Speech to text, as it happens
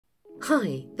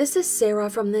Hi, this is Sarah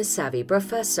from The Savvy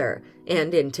Professor,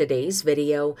 and in today's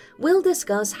video, we'll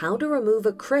discuss how to remove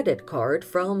a credit card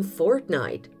from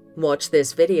Fortnite. Watch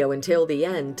this video until the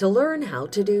end to learn how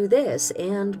to do this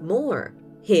and more.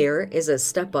 Here is a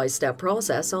step-by-step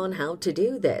process on how to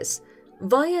do this.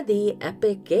 Via the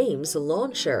Epic Games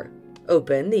launcher.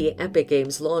 Open the Epic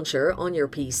Games launcher on your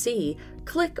PC,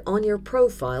 click on your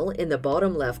profile in the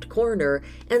bottom left corner,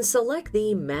 and select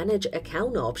the Manage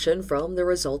Account option from the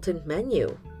resultant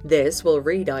menu. This will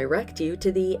redirect you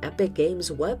to the Epic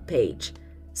Games web page.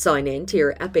 Sign in to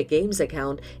your Epic Games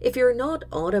account if you're not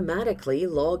automatically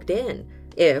logged in.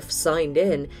 If signed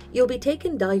in, you'll be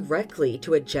taken directly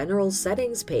to a general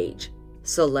settings page.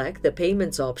 Select the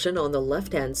Payments option on the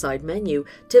left-hand side menu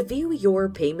to view your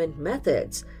payment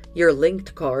methods. Your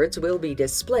linked cards will be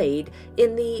displayed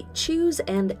in the Choose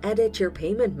and Edit Your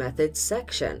Payment Methods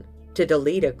section. To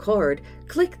delete a card,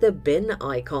 click the bin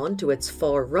icon to its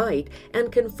far right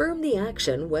and confirm the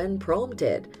action when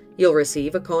prompted. You'll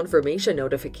receive a confirmation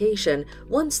notification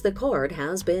once the card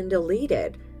has been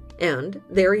deleted. And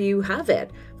there you have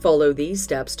it. Follow these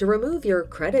steps to remove your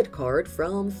credit card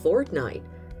from Fortnite.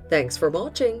 Thanks for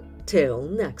watching. Till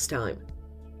next time.